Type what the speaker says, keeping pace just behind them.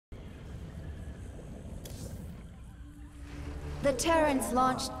The Terrans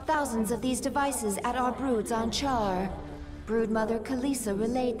launched thousands of these devices at our broods on Char. Broodmother Kalisa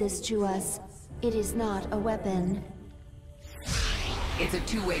relayed this to us. It is not a weapon. It's a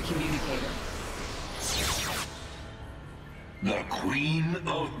two-way communicator. The Queen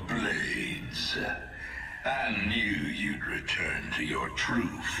of Blades. I knew you'd return to your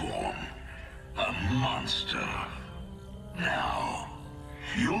true form. A monster. Now,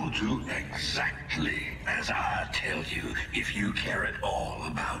 you'll do exactly as I tell you if you care at all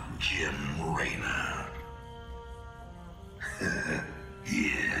about Jim Raynor.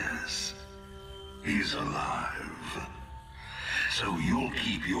 Yes, he's alive. So you'll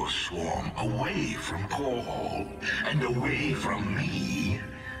keep your swarm away from Core and away from me,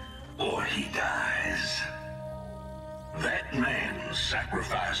 or he dies. That man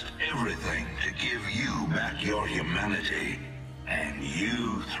sacrificed everything to give you back your humanity, and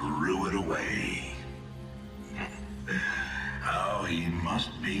you threw it away. Oh, he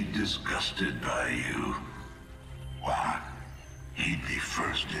must be disgusted by you. Why, he'd be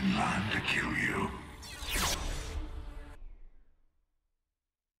first in line to kill you.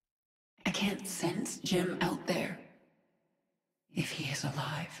 I can't sense Jim out there. If he is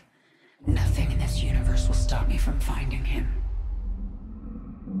alive, nothing in this universe will stop me from finding him.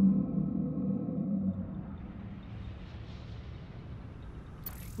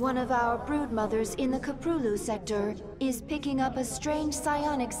 One of our broodmothers in the Kaprulu sector is picking up a strange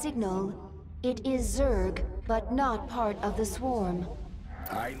psionic signal. It is Zerg, but not part of the swarm.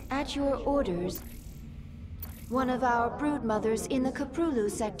 At your orders, one of our broodmothers in the Kaprulu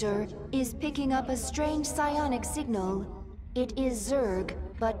sector is picking up a strange psionic signal. It is Zerg,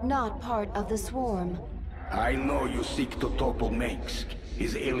 but not part of the swarm. I know you seek to topple Mengsk.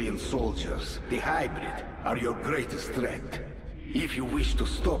 His alien soldiers, the hybrid, are your greatest threat. If you wish to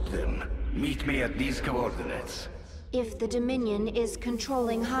stop them, meet me at these coordinates. If the Dominion is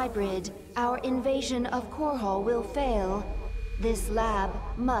controlling hybrid, our invasion of Korhal will fail. This lab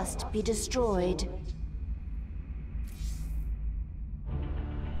must be destroyed.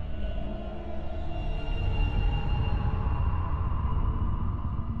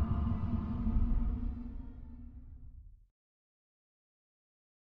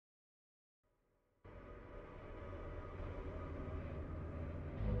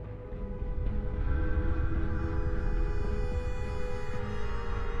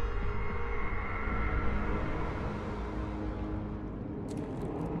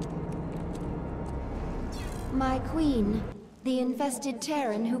 My queen, the infested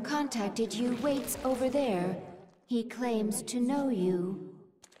Terran who contacted you waits over there. He claims to know you.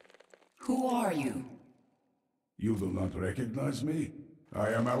 Who are you? You do not recognize me? I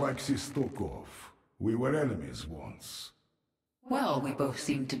am Alexei Stokov. We were enemies once. Well, we both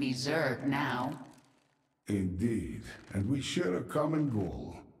seem to be Zerg now. Indeed, and we share a common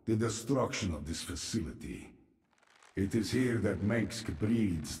goal, the destruction of this facility. It is here that Mengsk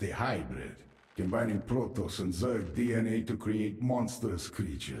breeds the hybrid, combining Protoss and Zerg DNA to create monstrous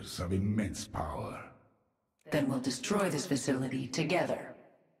creatures of immense power. Then we'll destroy this facility together.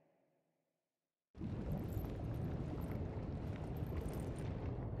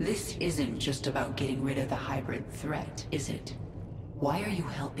 This isn't just about getting rid of the hybrid threat, is it? Why are you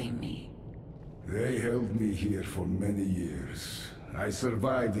helping me? They held me here for many years. I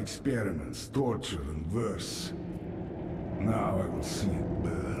survived experiments, torture, and worse. Now I will see it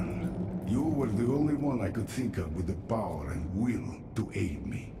burn. You were the only one I could think of with the power and will to aid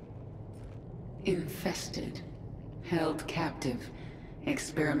me. Infested. Held captive.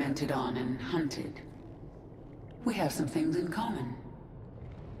 Experimented on and hunted. We have some things in common.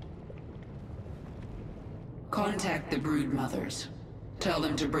 Contact the brood mothers. Tell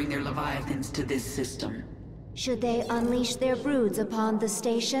them to bring their leviathans to this system. Should they unleash their broods upon the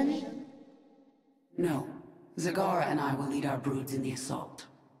station? No. Zagara and I will lead our broods in the assault.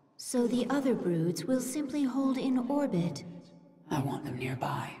 So the other broods will simply hold in orbit. I want them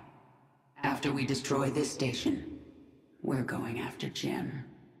nearby. After we destroy this station, we're going after Jim.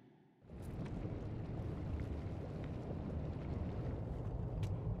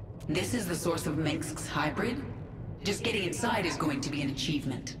 This is the source of Mengsk's hybrid? Just getting inside is going to be an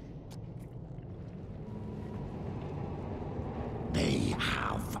achievement. They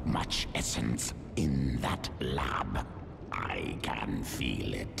have much essence in that lab. I can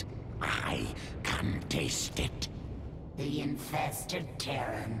feel it. I can taste it. The infested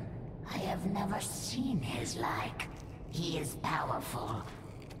Terran. I have never seen his like. He is powerful,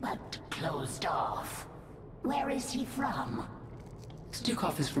 but closed off. Where is he from?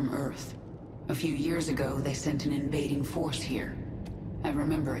 Stukov is from Earth. A few years ago, they sent an invading force here. I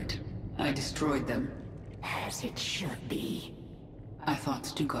remember it. I destroyed them. As it should be. I thought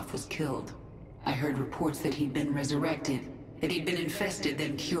Stukov was killed. I heard reports that he'd been resurrected, that he'd been infested,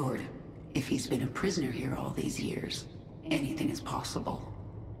 then cured. If he's been a prisoner here all these years, anything is possible.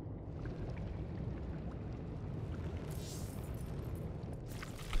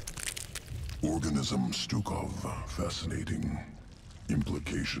 Organism Stukov, fascinating.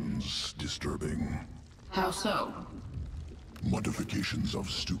 Implications disturbing. How so? Modifications of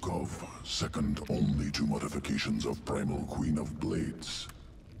Stukov, second only to modifications of Primal Queen of Blades.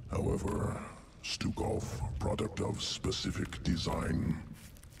 However, Stukov, product of specific design.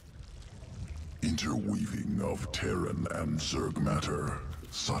 Interweaving of Terran and Zerg matter,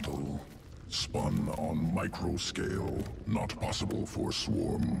 subtle, spun on micro scale, not possible for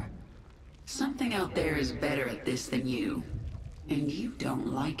Swarm. Something out there is better at this than you, and you don't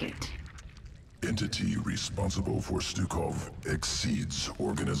like it. Entity responsible for Stukov exceeds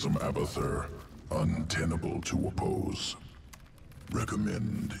Organism Abathur, untenable to oppose.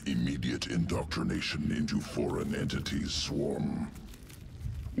 Recommend immediate indoctrination into foreign entities, Swarm.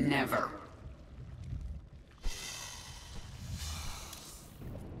 Never.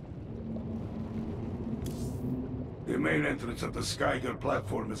 The main entrance of the Skyger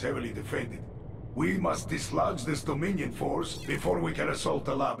platform is heavily defended. We must dislodge this Dominion force before we can assault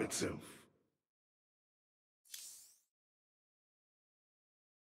the lab itself.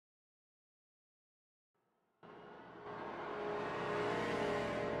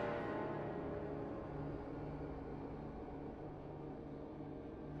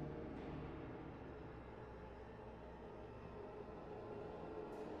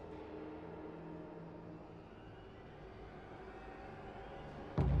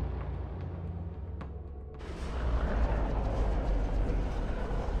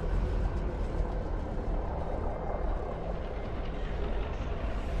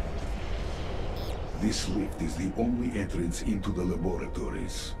 This lift is the only entrance into the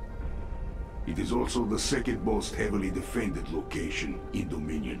laboratories. It is also the second most heavily defended location in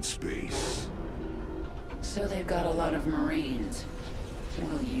Dominion space. So they've got a lot of Marines.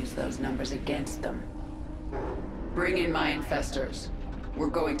 We'll use those numbers against them. Bring in my infestors. We're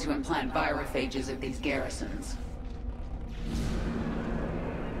going to implant virophages at these garrisons.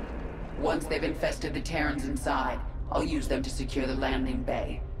 Once they've infested the Terrans inside, I'll use them to secure the landing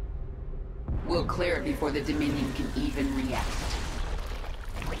bay. We'll clear it before the Dominion can even react.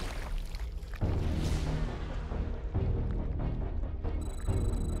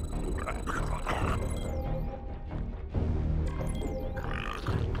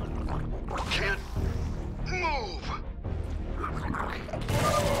 Can't move!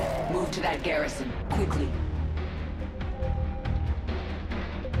 Move to that garrison, quickly.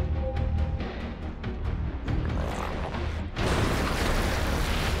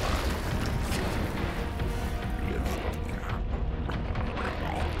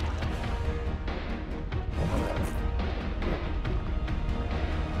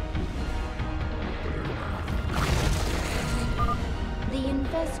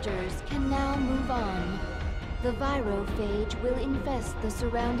 Infestors can now move on. The virophage will infest the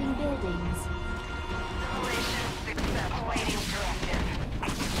surrounding buildings. Success waiting directive.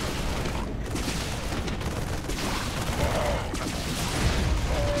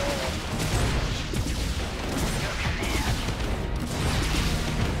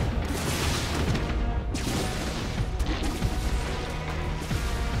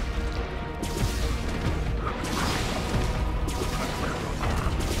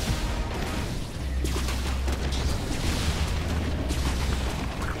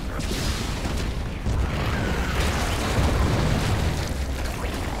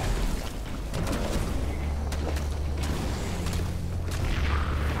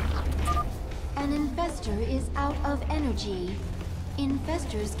 Is out of energy.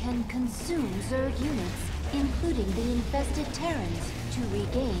 Infestors can consume Zerg units, including the infested Terrans, to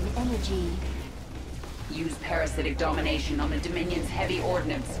regain energy. Use parasitic domination on the Dominion's heavy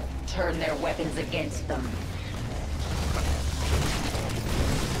ordnance. Turn their weapons against them.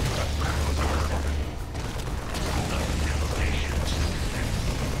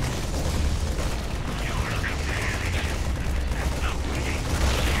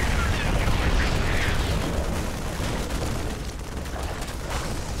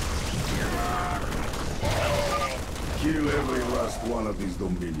 Kill every last one of these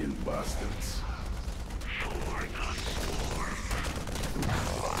Dominion bastards.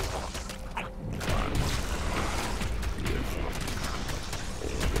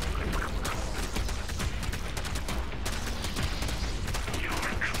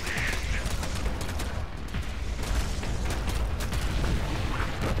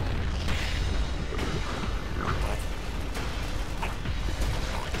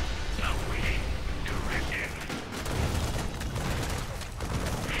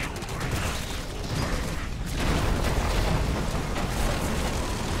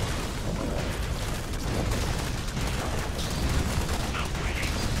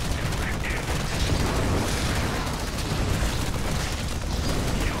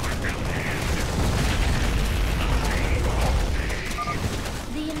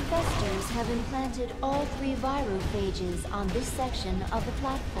 infestors have implanted all 3 virophages on this section of the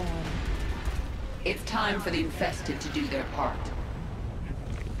platform. It's time for the Infested to do their part.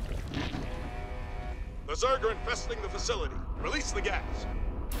 The Zerg are infesting the facility. Release the gas.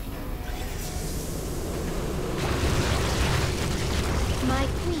 My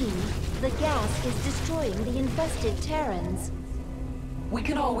queen, the gas is destroying the infested Terrans. We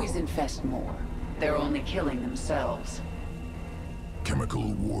can always infest more. They're only killing themselves.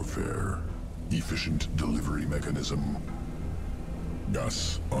 Chemical warfare. Efficient delivery mechanism.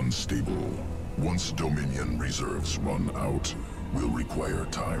 Gas unstable. Once Dominion reserves run out, we'll require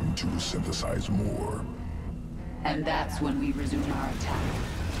time to synthesize more. And that's when we resume our attack.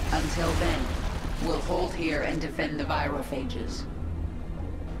 Until then, we'll hold here and defend the virophages.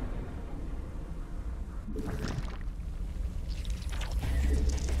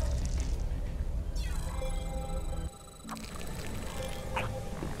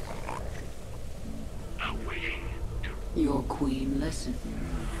 Your queen, listen.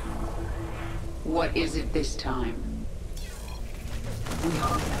 What is it this time?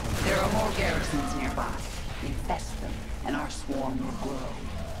 There are more garrisons nearby. Infest them, and our swarm will grow.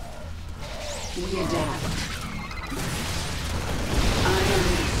 We adapt. I am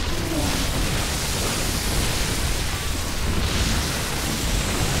the swarm.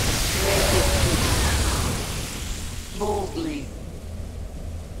 Tread boldly.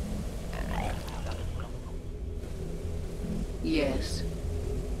 Yes.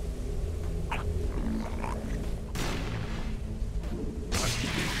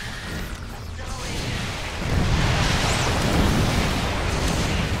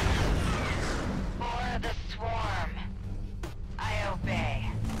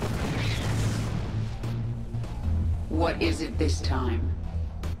 What is it this time?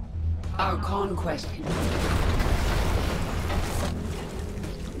 Our conquest can...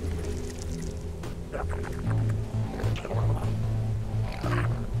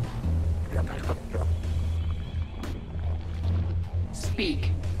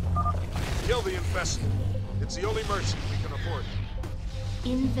 Speak. Kill the Infested. It's the only mercy we can afford.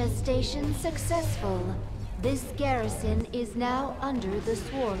 Infestation successful. This garrison is now under the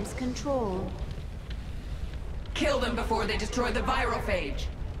swarm's control. Kill them before they destroy the virophage!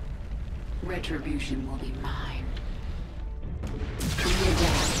 Retribution will be mine. We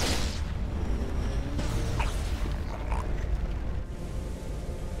adapt.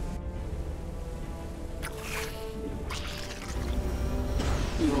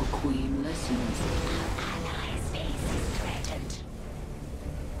 Your queen listens. Allies' base is threatened.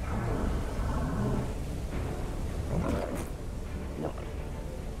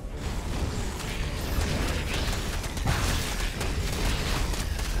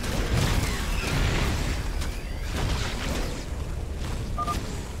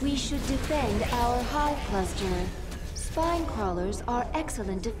 We should defend our hive cluster. Spine crawlers are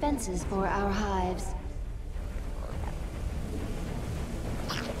excellent defenses for our hives.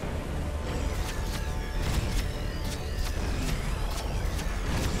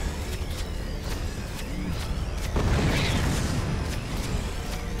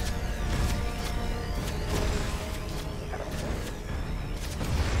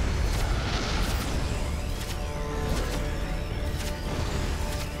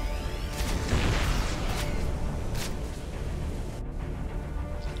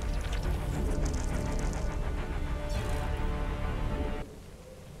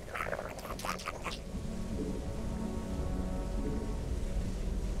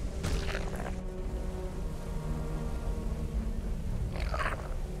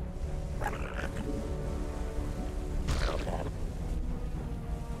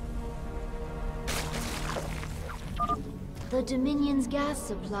 The Dominion's gas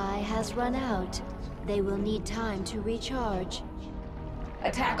supply has run out. They will need time to recharge.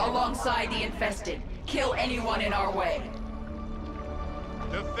 Attack alongside the Infested. Kill anyone in our way.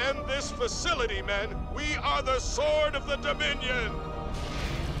 Defend this facility, men! We are the sword of the Dominion!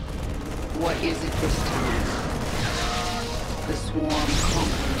 What is it this time? The swarm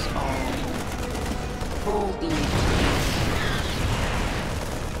conquers all. Boldly.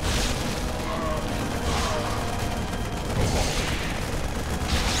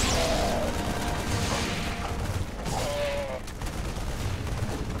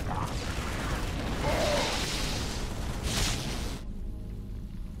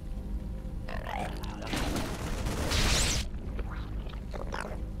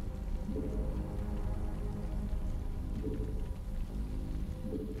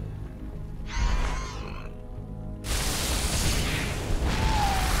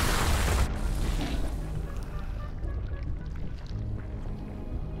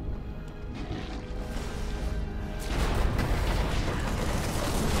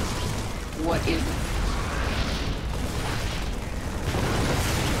 What is it?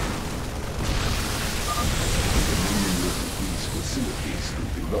 These facilities to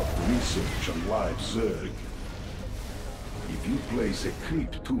conduct research on live Zerg. If you place a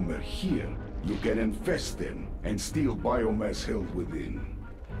creep tumor here, you can infest them and steal biomass held within.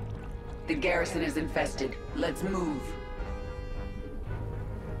 The garrison is infested. Let's move.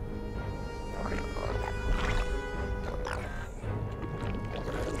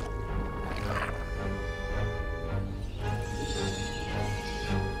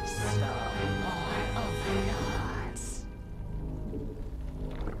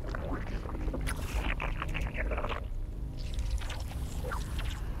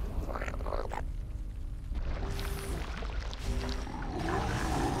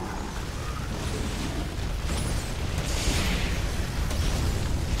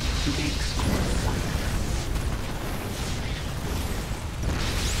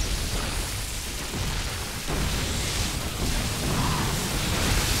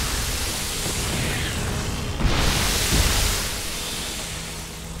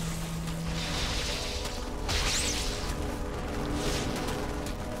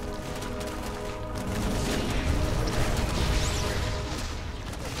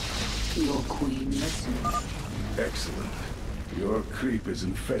 Your queen listens. Excellent. Your creep is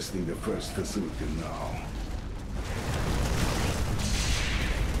infesting the first facility now.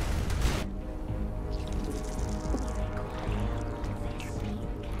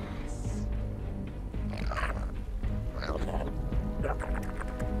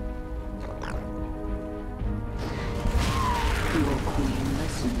 Your queen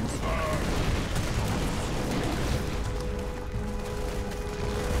listens.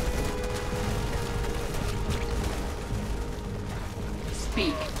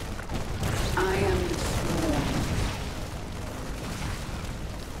 Speak. I am the sworn.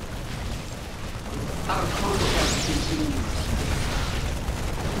 Our contract continues.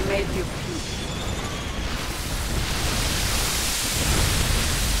 Make your peace.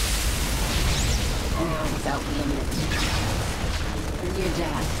 We are without limit. We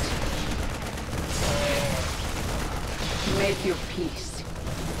adapt. Make your peace.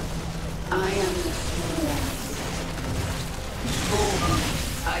 I am the sworn.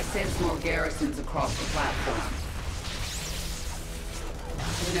 I sense more garrisons across the platform.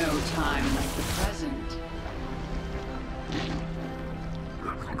 No time like the present.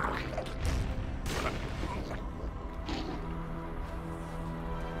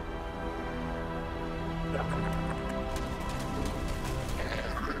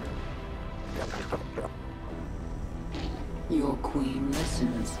 Your queen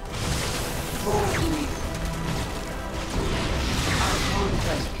listens. Boldly.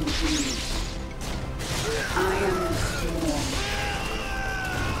 Conquest continues. I am the sworn.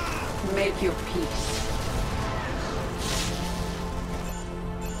 Make your peace.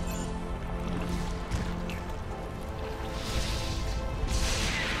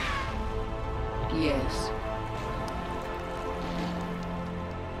 Yes.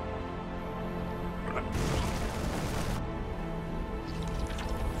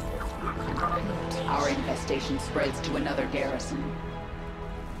 Our infestation spreads to another garrison.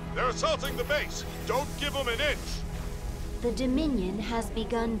 They're assaulting the base! Don't give them an inch! The Dominion has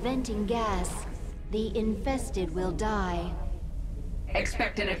begun venting gas. The infested will die.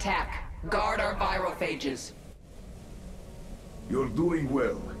 Expect an attack. Guard our virophages. You're doing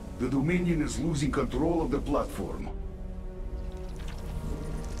well. The Dominion is losing control of the platform.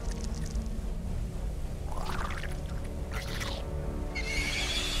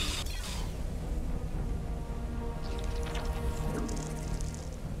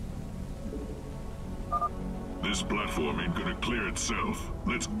 This platform ain't gonna clear itself.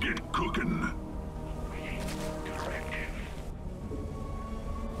 Let's get cooking.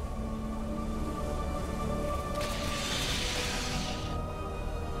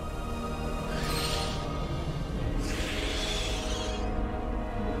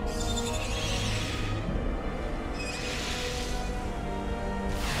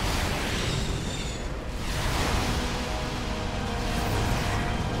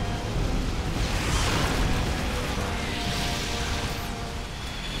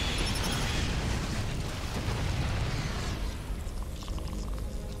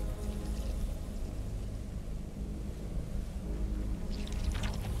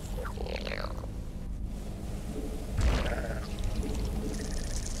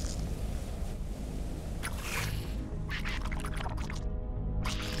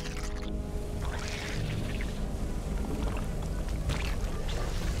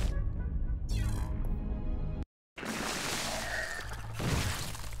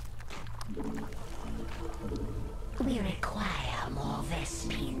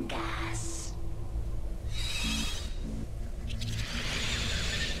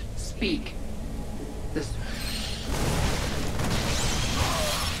 Speak. The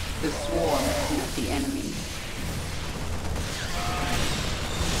swarm is not the enemy.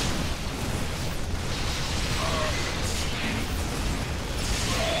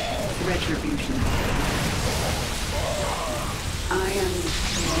 Retribution. I am the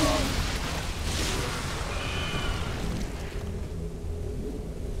swarm.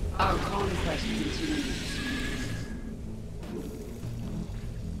 Our conquest continues.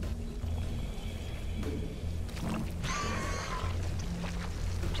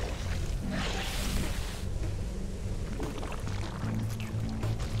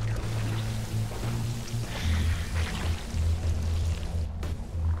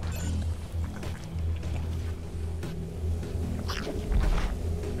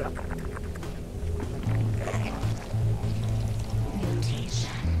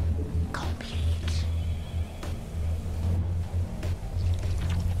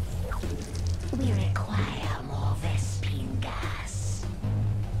 We require more Vespine gas.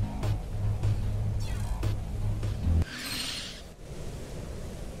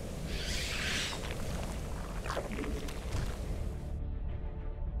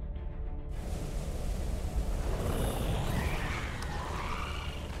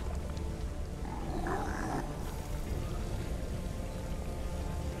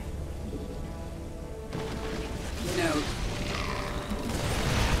 No.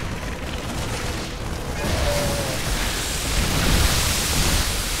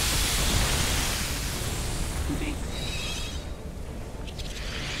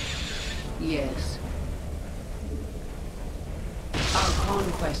 Yes. Our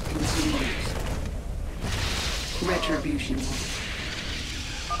conquest continues. Retribution.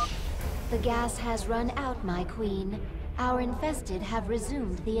 The gas has run out, my queen. Our infested have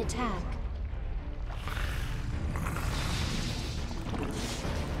resumed the attack.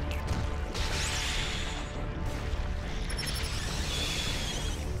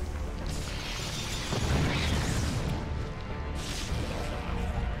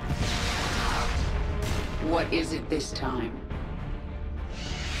 What is it this time?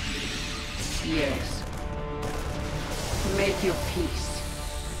 Yes. Make your peace.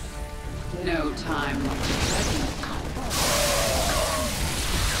 No time like the present.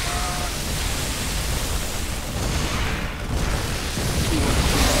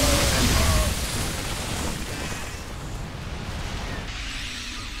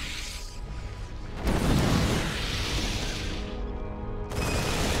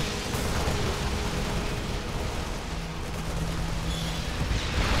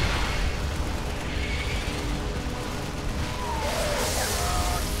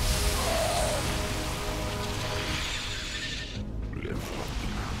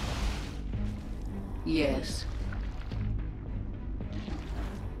 Yes.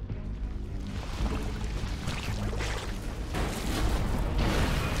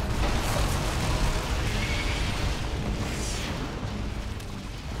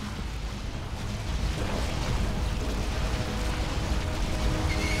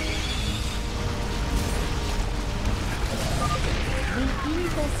 The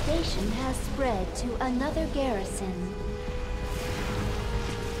infestation has spread to another garrison.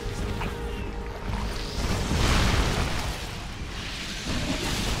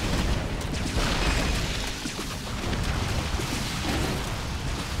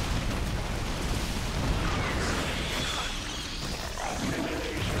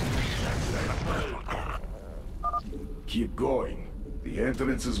 Keep going. The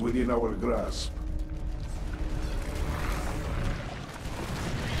entrance is within our grasp.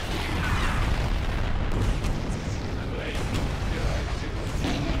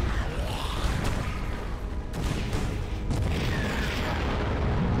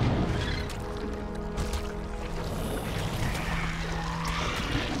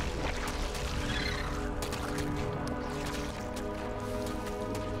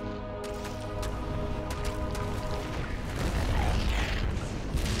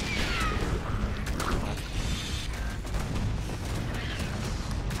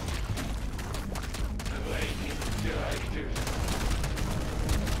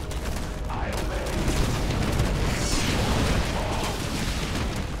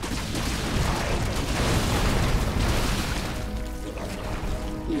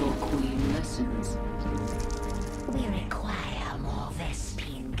 Your queen listens. We require more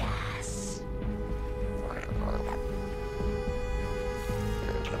Vespine gas.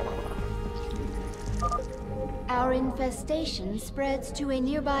 Our infestation spreads to a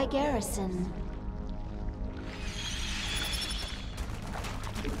nearby garrison.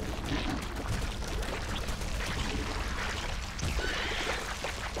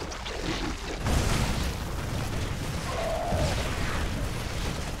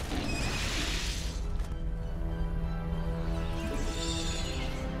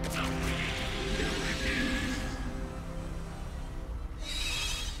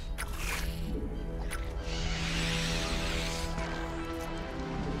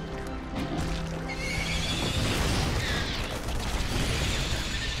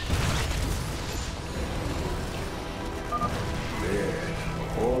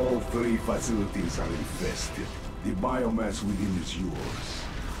 All three facilities are infested. The biomass within is yours.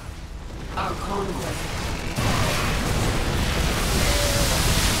 Our conquest.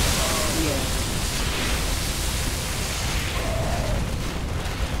 Yes.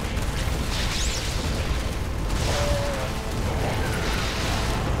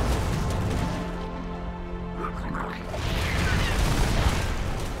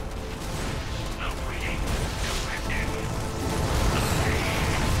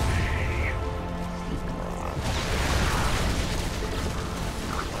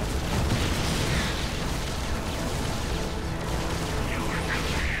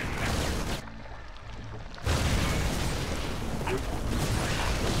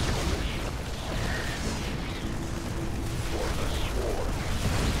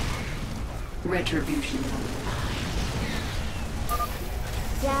 Retribution.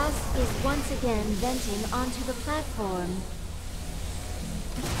 Gas is once again venting onto the platform.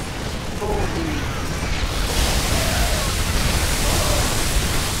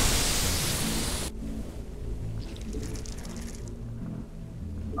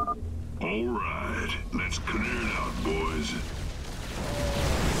 All right, let's clear it out, boys.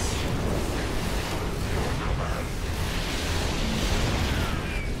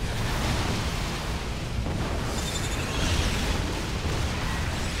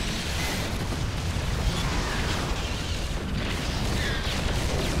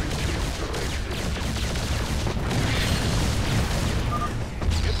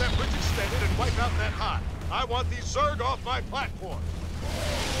 I want these Zerg off my platform!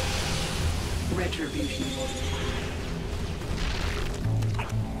 Retribution.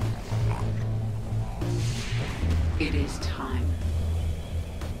 It is time.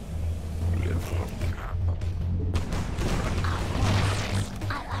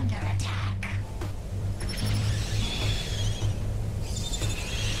 Are under attack.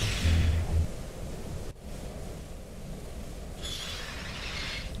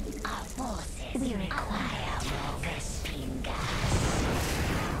 Our forces we require more Vespine gas.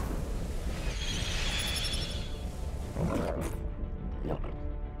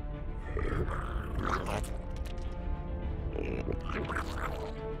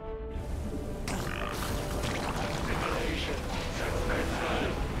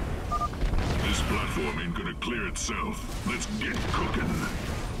 This platform ain't gonna clear itself. Let's get cooking.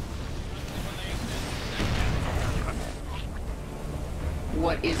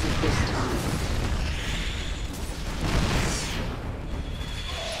 What is it this time?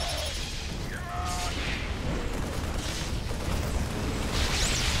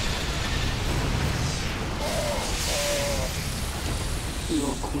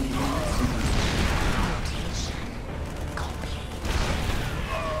 Your queen.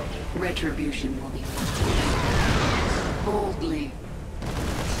 Retribution will be boldly.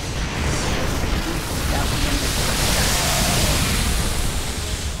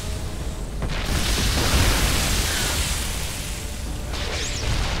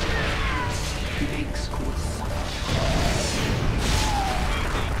 Makes cool stuff.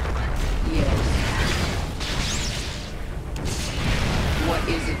 Yes. What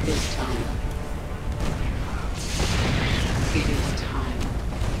is it this time? It is time.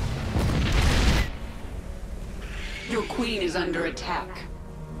 Your queen is under attack.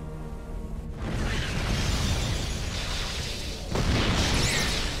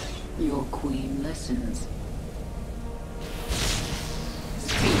 Your queen listens.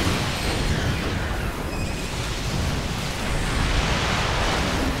 Speak.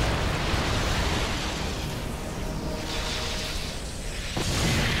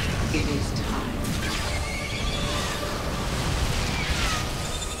 It is time.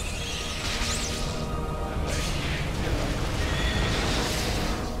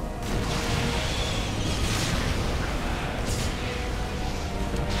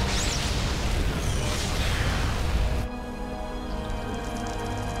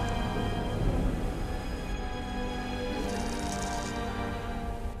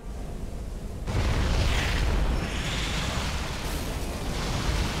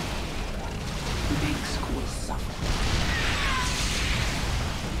 Makes cool suffer.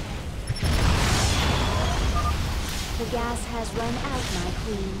 The gas has run out, my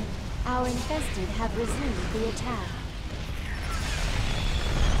queen. Our infested have resumed the attack.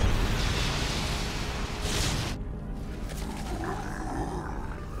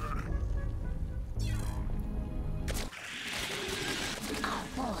 Our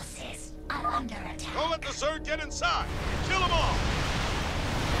forces are under attack. Don't let the Zerg get inside! Kill them all!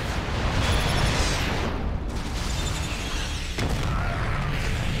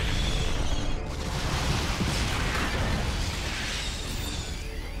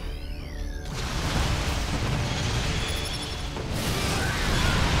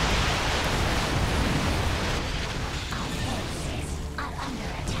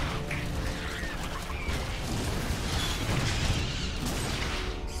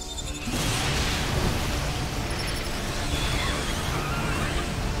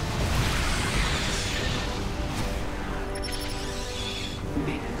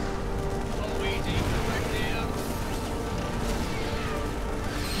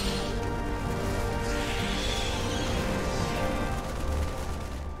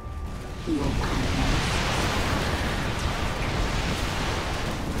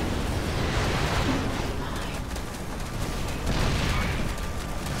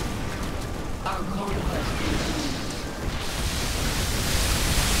 Our conquest continues.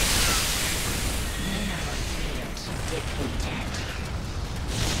 Mineral field depleted.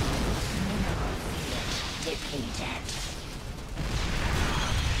 Mineral field depleted.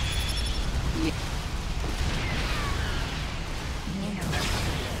 Mineral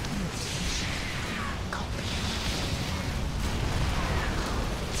field mutation. Copy.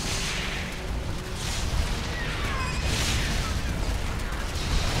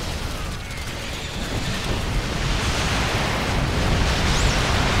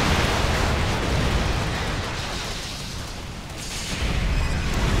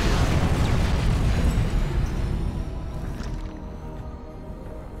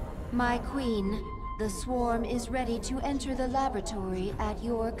 My queen, the swarm is ready to enter the laboratory at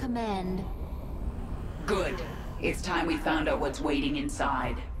your command. Good. It's time we found out what's waiting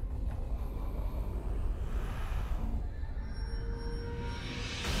inside.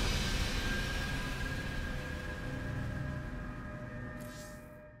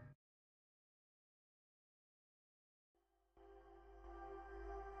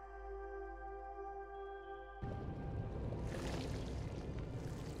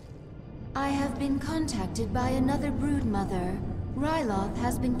 I have been contacted by another brood mother. Ryloth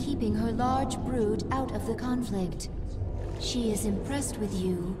has been keeping her large brood out of the conflict. She is impressed with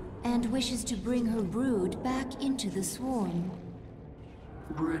you and wishes to bring her brood back into the swarm.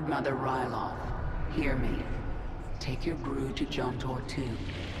 Broodmother Ryloth, hear me. Take your brood to Jontor 2.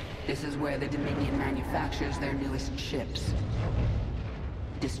 This is where the Dominion manufactures their newest ships.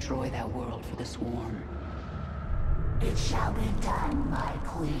 Destroy that world for the swarm. It shall be done, my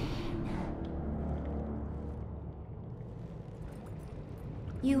queen.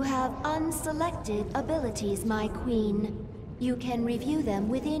 You have unselected abilities, my queen. You can review them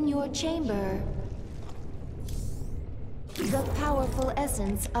within your chamber. The powerful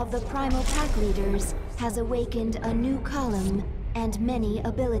essence of the Primal Pack Leaders has awakened a new column and many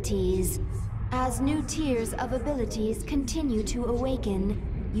abilities. As new tiers of abilities continue to awaken,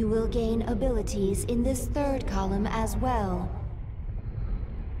 you will gain abilities in this third column as well.